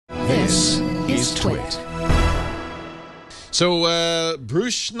This is Twit. So,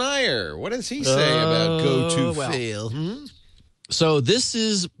 Bruce Schneier, what does he say about go-to-fail? So this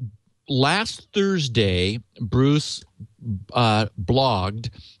is last Thursday, Bruce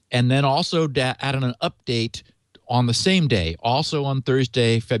blogged, and then also added an update on the same day, also on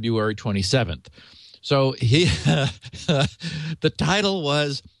Thursday, February 27th. So he the title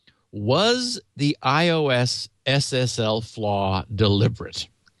was the iOS SSL flaw deliberate?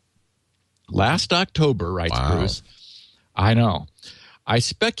 Last October, writes Bruce, I know, I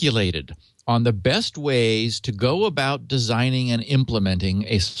speculated on the best ways to go about designing and implementing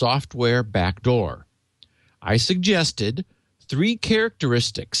a software backdoor. I suggested 3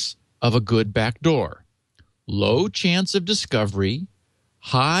 characteristics of a good backdoor: low chance of discovery,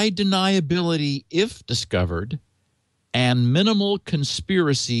 high deniability if discovered, and minimal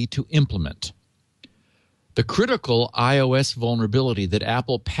conspiracy to implement. The critical iOS vulnerability that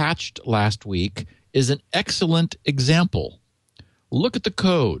Apple patched last week is an excellent example. Look at the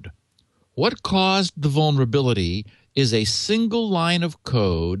code. What caused the vulnerability is a single line of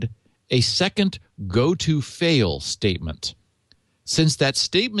code, a second go-to-fail statement. Since that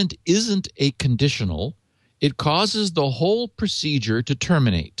statement isn't a conditional, it causes the whole procedure to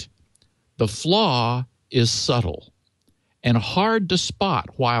terminate. The flaw is subtle and hard to spot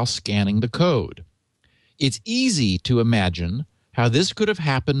while scanning the code. It's easy to imagine how this could have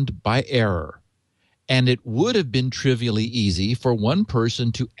happened by error, and it would have been trivially easy for one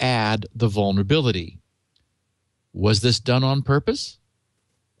person to add the vulnerability. Was this done on purpose?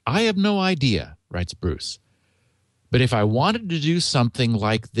 I have no idea, writes Bruce. But if I wanted to do something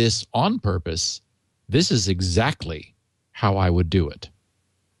like this on purpose, this is exactly how I would do it.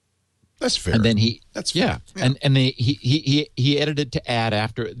 That's fair. And then That's fair. Yeah. And he edited to add,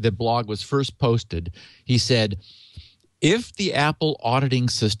 after the blog was first posted, he said, if the Apple auditing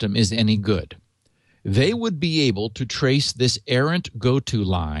system is any good, they would be able to trace this errant go-to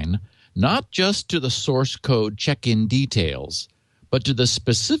line not just to the source code check-in details, but to the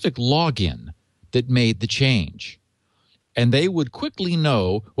specific login that made the change. And they would quickly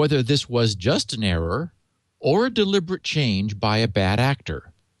know whether this was just an error or a deliberate change by a bad actor.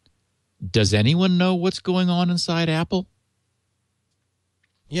 Does anyone know what's going on inside Apple?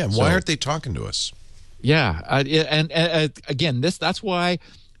 Yeah, why aren't they talking to us? Yeah, and again, that's why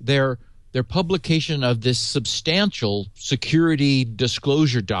their publication of this substantial security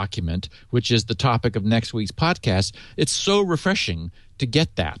disclosure document, which is the topic of next week's podcast, it's so refreshing to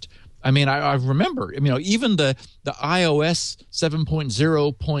get that. I mean, I remember, even the iOS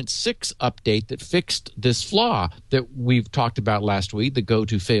 7.0.6 update that fixed this flaw that we've talked about last week, the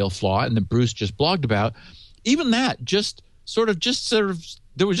go-to-fail flaw, and that Bruce just blogged about, even that just sort of,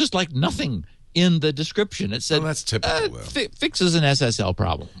 there was just like nothing in the description. It said, that's typical, fixes an SSL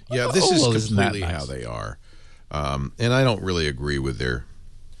problem. Yeah, this is completely how they are. And I don't really agree with their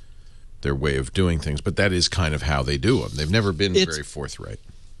way of doing things, but that is kind of how they do them. They've never been very forthright.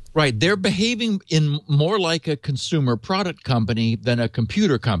 Right. They're behaving in more like a consumer product company than a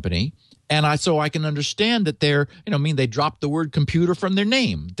computer company. And so I can understand that they dropped the word computer from their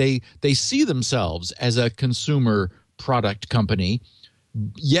name. They see themselves as a consumer product company,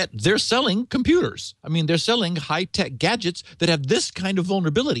 yet they're selling computers. I mean, they're selling high-tech gadgets that have this kind of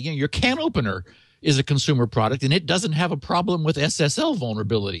vulnerability. Your can opener is a consumer product, and it doesn't have a problem with SSL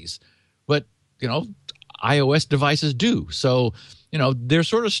vulnerabilities. But, iOS devices do. So, they're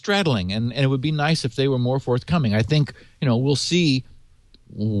sort of straddling, and it would be nice if they were more forthcoming. I think, we'll see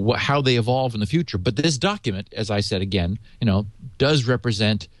how they evolve in the future. But this document, as I said again, does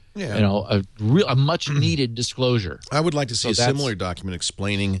represent, a much-needed disclosure. I would like to see a similar document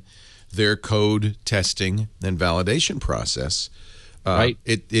explaining their code testing and validation process. Right.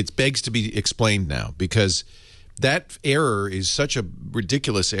 It begs to be explained now, because that error is such a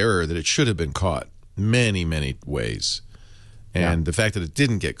ridiculous error that it should have been caught many, many ways. And the fact that it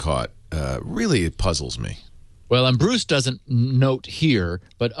didn't get caught really puzzles me. Well, and Bruce doesn't note here,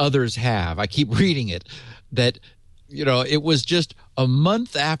 but others have. I keep reading it, that, it was just a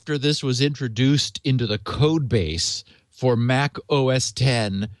month after this was introduced into the code base for Mac OS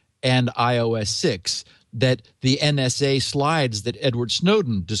X and iOS 6 that the NSA slides that Edward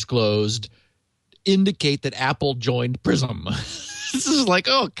Snowden disclosed indicate that Apple joined PRISM. This is like,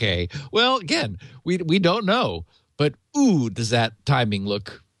 okay, well, again, we don't know. But, does that timing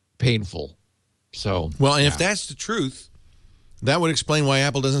look painful? So, well, and if that's the truth, that would explain why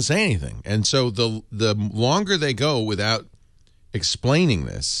Apple doesn't say anything. And so the longer they go without explaining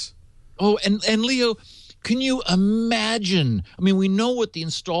this. Oh, and Leo, can you imagine? I mean, we know what the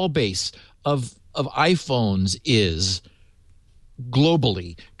install base of iPhones is.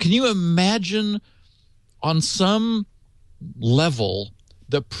 globally. Can you imagine on some level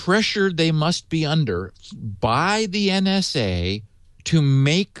the pressure they must be under by the NSA to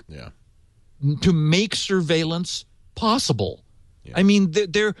make surveillance possible? Yeah. I mean,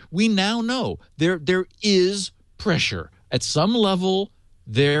 we now know there is pressure at some level.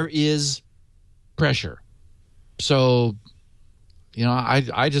 There is pressure. So,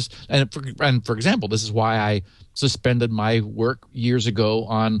 I just for example, this is why I suspended my work years ago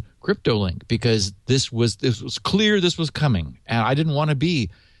on CryptoLink, because this was clear this was coming, and I didn't want to be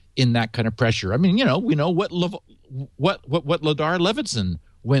in that kind of pressure. I mean, we know what Ladar Levinson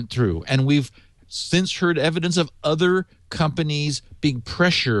went through, and we've since heard evidence of other companies being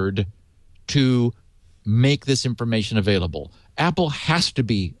pressured to make this information available. Apple has to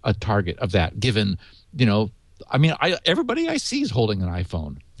be a target of that, given, everybody I see is holding an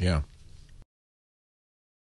iPhone. Yeah.